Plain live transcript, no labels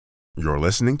You're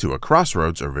listening to a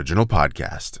Crossroads original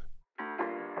podcast.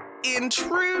 In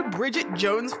true Bridget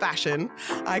Jones fashion,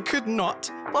 I could not,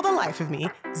 for the life of me,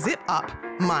 zip up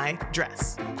my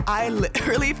dress. I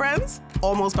literally, friends,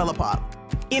 almost fell apart.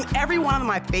 In every one of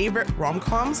my favorite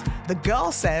rom-coms, the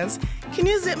girl says, "Can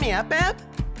you zip me up, babe?"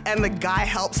 And the guy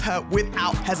helps her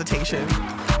without hesitation.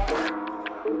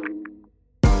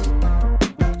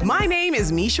 My name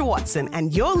is Meisha Watson,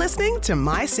 and you're listening to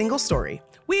My Single Story.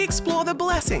 We explore the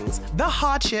blessings, the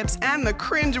hardships, and the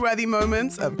cringeworthy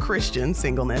moments of Christian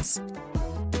singleness.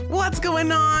 What's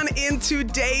going on in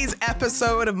today's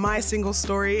episode of My Single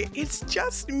Story? It's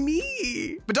just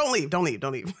me. But don't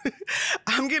leave.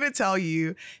 I'm going to tell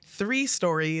you 3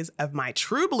 stories of my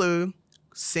true blue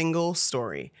single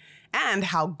story and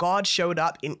how God showed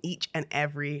up in each and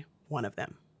every one of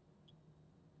them.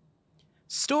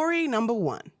 Story number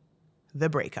 1, the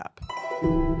breakup.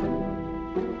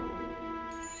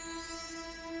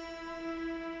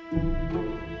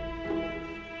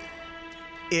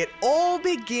 It all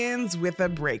begins with a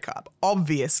breakup,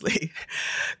 obviously.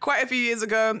 Quite a few years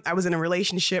ago, I was in a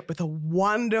relationship with a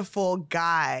wonderful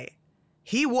guy.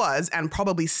 He was, and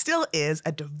probably still is,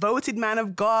 a devoted man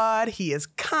of God. He is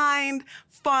kind,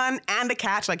 fun, and a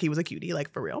catch, like he was a cutie, like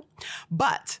for real.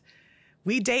 But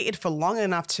we dated for long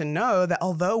enough to know that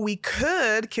although we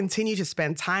could continue to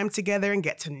spend time together and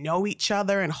get to know each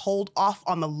other and hold off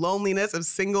on the loneliness of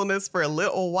singleness for a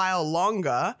little while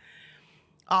longer,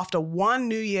 after one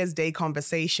New Year's Day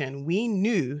conversation, we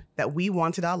knew that we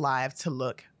wanted our lives to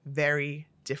look very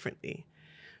differently.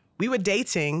 We were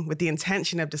dating with the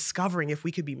intention of discovering if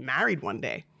we could be married one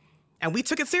day, and we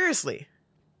took it seriously.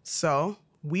 So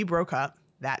we broke up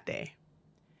that day.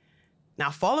 Now,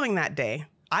 following that day,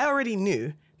 I already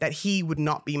knew that he would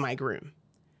not be my groom.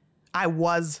 I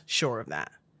was sure of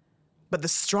that. But the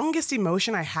strongest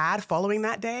emotion I had following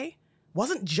that day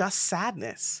wasn't just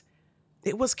sadness.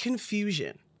 It was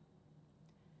confusion.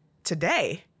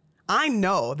 Today, I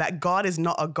know that God is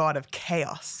not a God of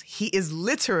chaos. He is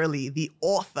literally the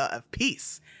author of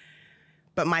peace.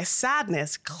 But my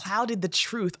sadness clouded the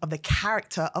truth of the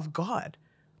character of God.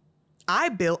 I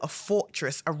built a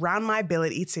fortress around my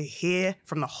ability to hear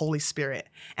from the Holy Spirit,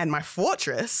 and my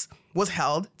fortress was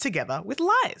held together with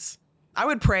lies. I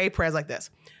would pray prayers like this: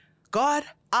 God,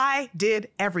 I did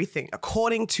everything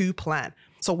according to plan.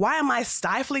 So why am I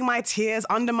stifling my tears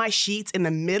under my sheets in the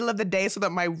middle of the day so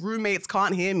that my roommates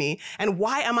can't hear me? And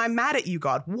why am I mad at you,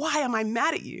 God? Why am I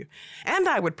mad at you? And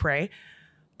I would pray,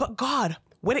 but God,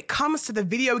 when it comes to the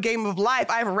video game of life,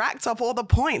 I've racked up all the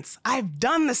points. I've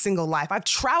done the single life. I've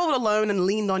traveled alone and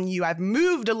leaned on you. I've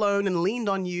moved alone and leaned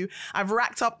on you. I've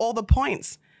racked up all the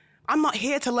points. I'm not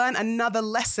here to learn another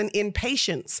lesson in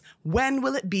patience. When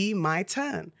will it be my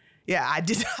turn? Yeah, I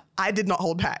did not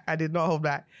hold back. I did not hold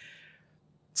back.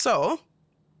 So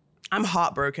I'm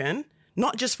heartbroken,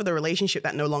 not just for the relationship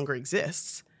that no longer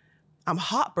exists. I'm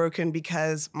heartbroken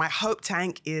because my hope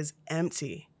tank is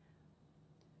empty.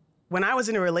 When I was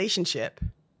in a relationship,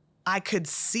 I could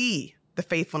see the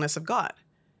faithfulness of God.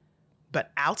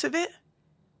 But out of it,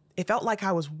 it felt like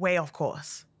I was way off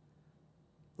course.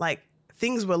 Like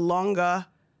things were no longer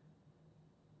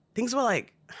going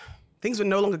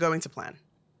to plan.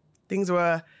 Things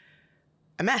were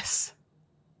a mess.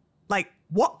 Like,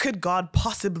 what could God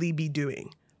possibly be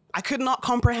doing? I could not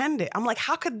comprehend it. I'm like,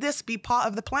 how could this be part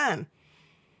of the plan?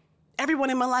 Everyone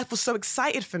in my life was so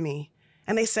excited for me.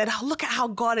 And they said, oh, look at how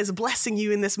God is blessing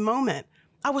you in this moment.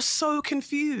 I was so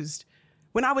confused.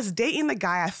 When I was dating the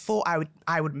guy I thought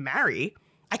I would marry,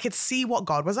 I could see what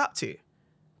God was up to.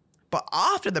 But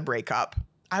after the breakup,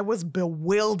 I was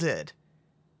bewildered.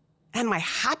 And my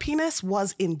happiness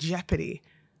was in jeopardy.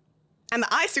 And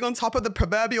the icing on top of the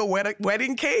proverbial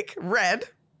wedding cake read,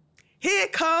 "Here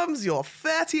comes your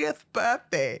 30th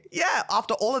birthday." Yeah,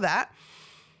 after all of that,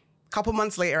 a couple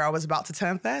months later, I was about to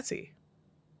turn 30.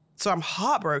 So I'm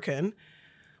heartbroken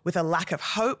with a lack of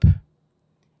hope,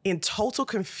 in total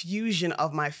confusion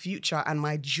of my future, and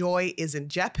my joy is in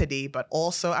jeopardy, but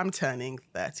also I'm turning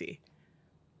 30.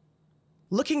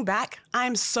 Looking back,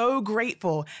 I'm so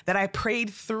grateful that I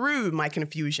prayed through my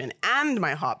confusion and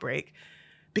my heartbreak,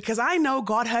 because I know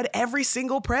God heard every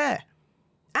single prayer,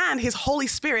 and his Holy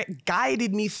Spirit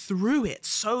guided me through it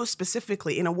so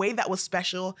specifically in a way that was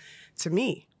special to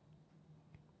me.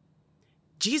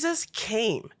 Jesus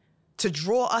came to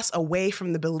draw us away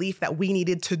from the belief that we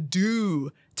needed to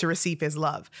do to receive his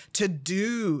love, to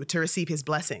do to receive his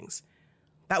blessings,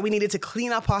 that we needed to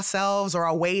clean up ourselves or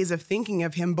our ways of thinking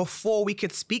of him before we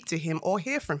could speak to him or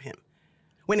hear from him.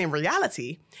 when in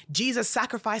reality, Jesus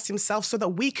sacrificed himself so that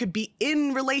we could be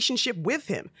in relationship with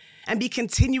him and be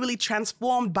continually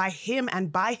transformed by him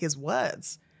and by his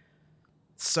words.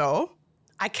 So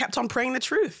I kept on praying the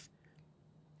truth.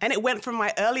 And it went from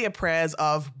my earlier prayers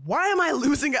of, why am I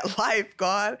losing at life,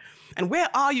 God? And where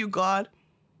are you, God?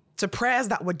 To prayers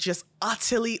that were just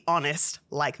utterly honest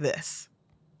like this.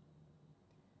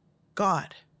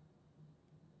 God,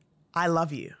 I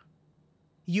love you.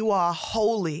 You are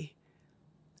holy.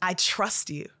 I trust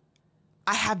you.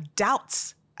 I have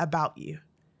doubts about you.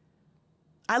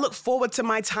 I look forward to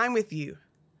my time with you.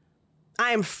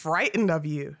 I am frightened of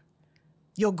you.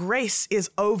 Your grace is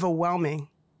overwhelming.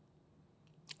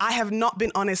 I have not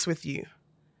been honest with you.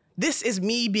 This is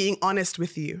me being honest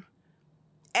with you.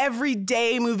 Every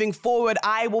day moving forward,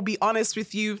 I will be honest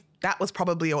with you. That was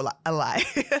probably a lie.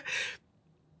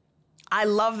 I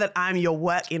love that I'm your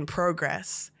work in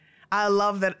progress. I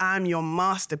love that I'm your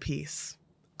masterpiece.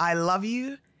 I love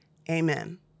you.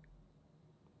 Amen.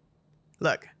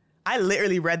 Look, I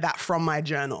literally read that from my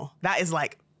journal. That is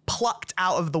like plucked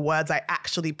out of the words I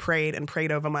actually prayed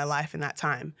over my life in that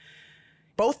time.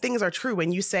 Both things are true.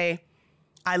 When you say,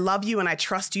 I love you and I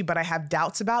trust you, but I have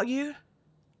doubts about you.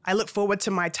 I look forward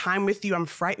to my time with you. I'm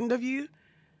frightened of you.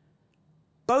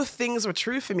 Both things were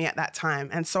true for me at that time.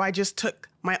 And so I just took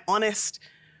my honest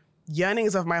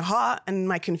yearnings of my heart and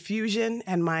my confusion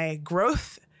and my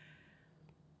growth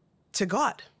to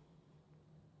God.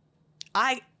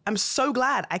 I am so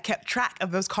glad I kept track of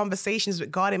those conversations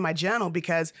with God in my journal,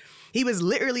 because he was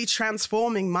literally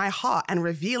transforming my heart and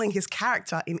revealing his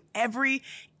character in every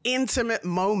intimate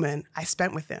moment I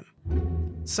spent with him.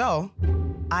 So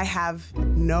I have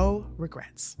no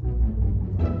regrets.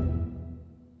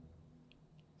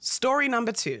 Story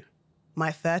number 2, my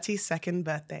 32nd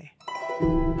birthday.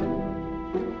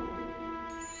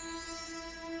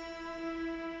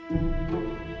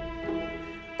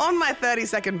 On my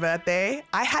 32nd birthday,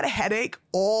 I had a headache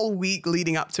all week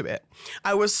leading up to it.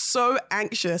 I was so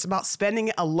anxious about spending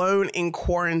it alone in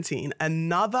quarantine,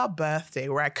 another birthday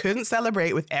where I couldn't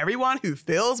celebrate with everyone who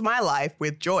fills my life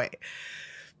with joy.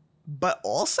 But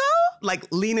also,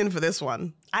 lean in for this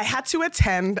one, I had to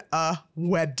attend a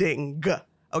wedding,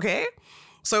 okay?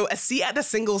 So a seat at the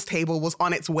singles table was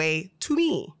on its way to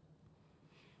me.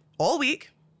 All week,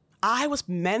 I was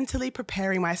mentally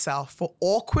preparing myself for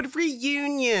awkward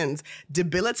reunions,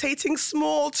 debilitating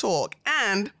small talk,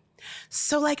 and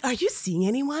so are you seeing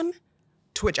anyone?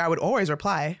 To which I would always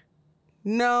reply,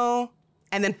 no,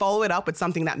 and then follow it up with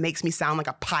something that makes me sound like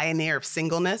a pioneer of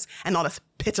singleness and not a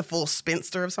pitiful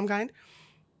spinster of some kind.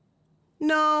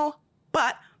 No,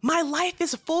 but my life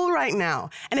is full right now,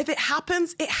 and if it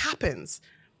happens, it happens.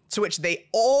 To which they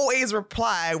always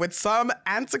reply with some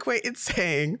antiquated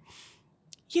saying,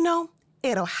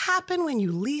 it'll happen when you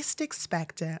least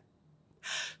expect it.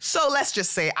 So let's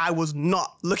just say I was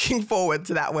not looking forward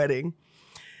to that wedding.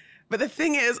 But the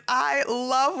thing is, I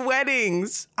love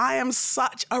weddings. I am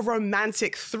such a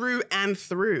romantic through and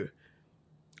through.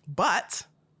 But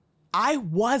I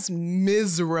was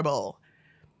miserable.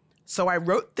 So I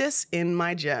wrote this in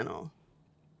my journal.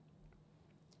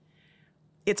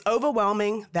 It's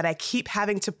overwhelming that I keep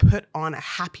having to put on a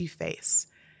happy face.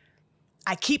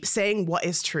 I keep saying what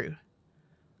is true.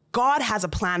 God has a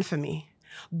plan for me.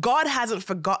 God hasn't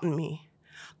forgotten me.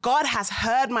 God has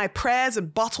heard my prayers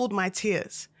and bottled my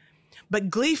tears. But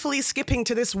gleefully skipping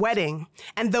to this wedding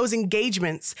and those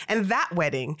engagements and that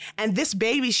wedding and this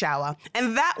baby shower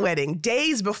and that wedding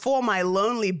days before my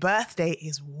lonely birthday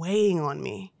is weighing on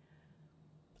me.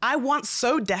 I want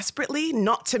so desperately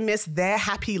not to miss their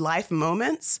happy life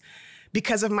moments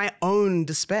because of my own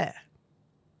despair.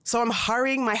 So I'm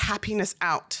hurrying my happiness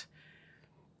out.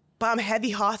 But I'm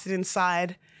heavy-hearted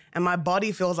inside, and my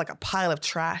body feels like a pile of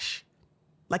trash,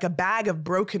 like a bag of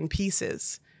broken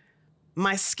pieces.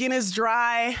 My skin is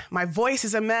dry, my voice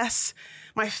is a mess,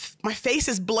 my face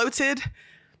is bloated,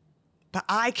 but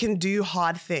I can do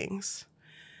hard things.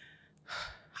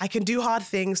 I can do hard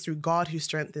things through God who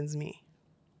strengthens me.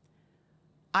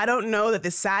 I don't know that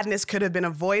this sadness could have been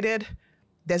avoided.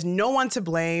 There's no one to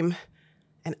blame.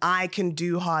 And I can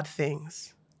do hard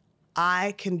things.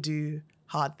 I can do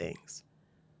hard things.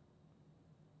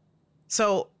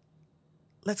 So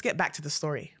let's get back to the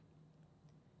story.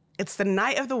 It's the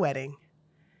night of the wedding,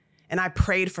 and I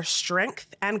prayed for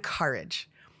strength and courage.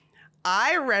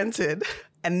 I rented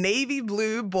a navy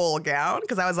blue ball gown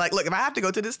because I was like, look, if I have to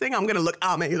go to this thing, I'm going to look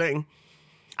amazing.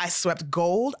 I swept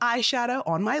gold eyeshadow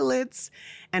on my lids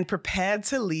and prepared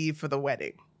to leave for the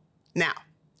wedding. Now,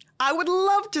 I would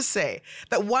love to say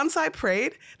that once I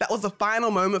prayed, that was the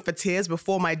final moment for tears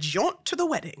before my jaunt to the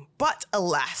wedding. But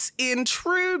alas, in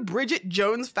true Bridget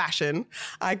Jones fashion,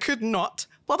 I could not,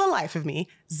 for the life of me,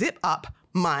 zip up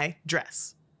my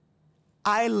dress.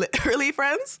 I literally,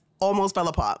 friends, almost fell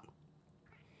apart.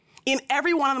 In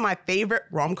every one of my favorite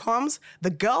rom-coms, the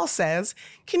girl says,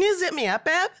 "Can you zip me up,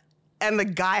 babe?" And the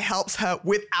guy helps her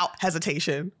without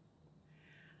hesitation.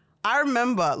 I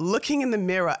remember looking in the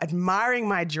mirror, admiring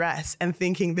my dress and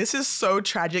thinking, this is so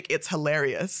tragic, it's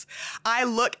hilarious. I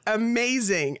look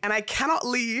amazing and I cannot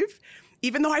leave,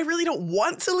 even though I really don't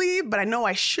want to leave, but I know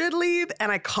I should leave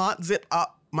and I can't zip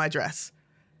up my dress.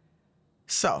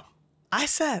 So I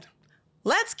said,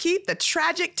 let's keep the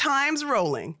tragic times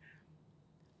rolling.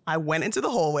 I went into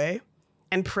the hallway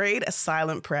and prayed a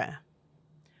silent prayer.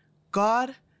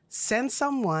 God, send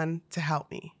someone to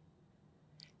help me.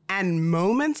 And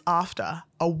moments after,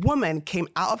 a woman came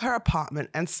out of her apartment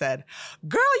and said,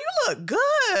 "Girl, you look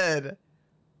good."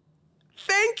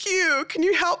 "Thank you. Can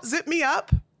you help zip me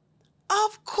up?"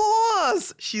 "Of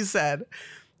course," she said.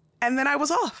 And then I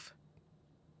was off.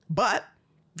 But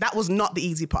that was not the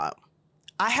easy part.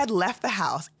 I had left the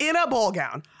house in a ball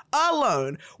gown,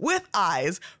 alone, with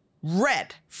eyes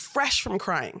red, fresh from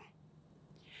crying.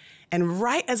 And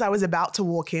right as I was about to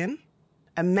walk in,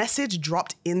 a message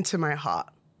dropped into my heart.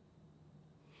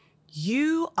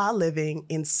 You are living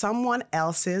in someone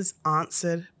else's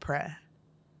answered prayer.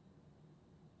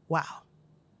 Wow.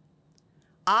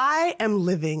 I am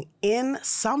living in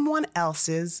someone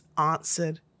else's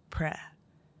answered prayer.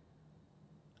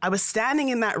 I was standing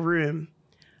in that room,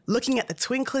 looking at the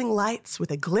twinkling lights with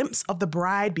a glimpse of the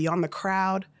bride beyond the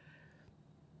crowd.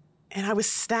 And I was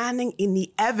standing in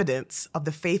the evidence of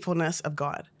the faithfulness of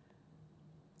God,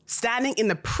 standing in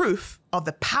the proof of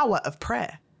the power of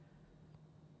prayer.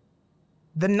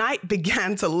 The night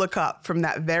began to look up from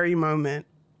that very moment.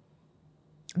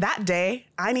 That day,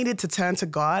 I needed to turn to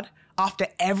God after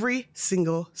every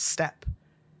single step.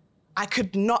 I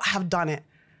could not have done it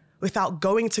without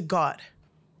going to God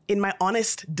in my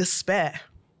honest despair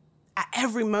at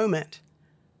every moment.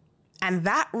 And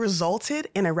that resulted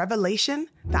in a revelation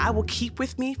that I will keep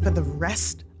with me for the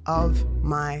rest of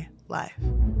my life.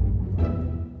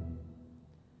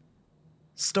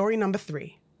 Story number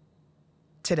 3.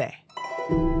 Today.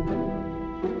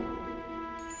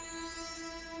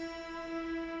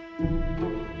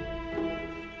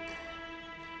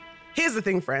 Here's the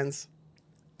thing, friends.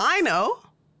 I know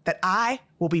that I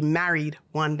will be married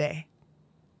one day.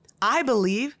 I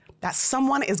believe that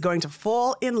someone is going to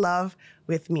fall in love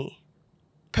with me,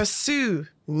 pursue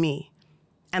me,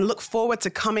 and look forward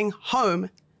to coming home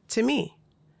to me.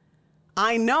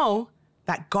 I know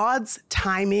that God's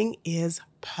timing is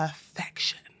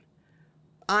perfection.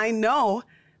 I know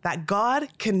that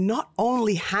God can not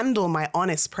only handle my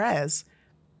honest prayers,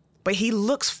 but He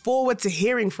looks forward to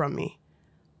hearing from me.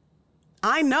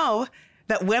 I know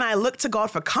that when I look to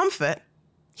God for comfort,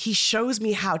 He shows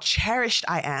me how cherished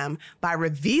I am by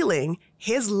revealing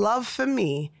His love for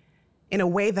me in a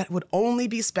way that would only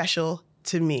be special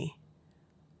to me.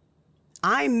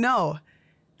 I know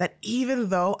that even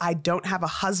though I don't have a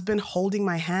husband holding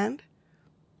my hand,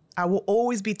 I will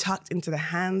always be tucked into the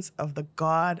hands of the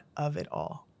God of it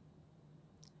all.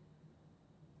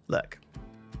 Look,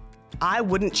 I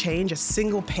wouldn't change a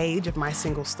single page of my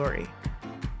single story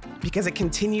because it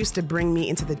continues to bring me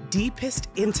into the deepest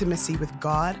intimacy with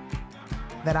God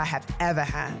that I have ever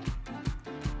had.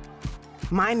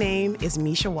 My name is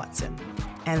Meisha Watson,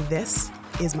 and this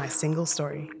is my single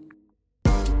story.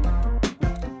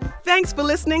 Thanks for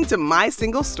listening to My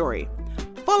Single Story.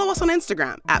 Follow us on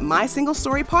Instagram at My Single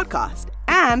Story Podcast,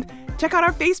 and check out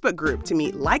our Facebook group to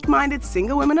meet like-minded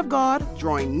single women of God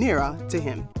drawing nearer to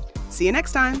Him. See you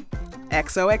next time.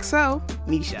 XOXO,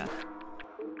 Meisha.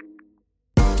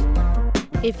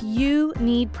 If you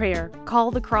need prayer,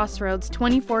 call the Crossroads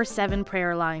 24/7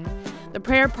 prayer line. The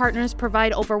prayer partners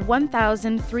provide over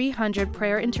 1,300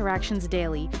 prayer interactions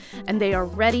daily, and they are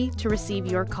ready to receive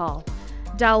your call.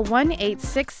 Dial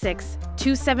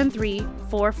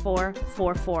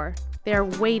 1-866-273-4444. They are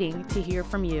waiting to hear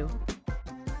from you.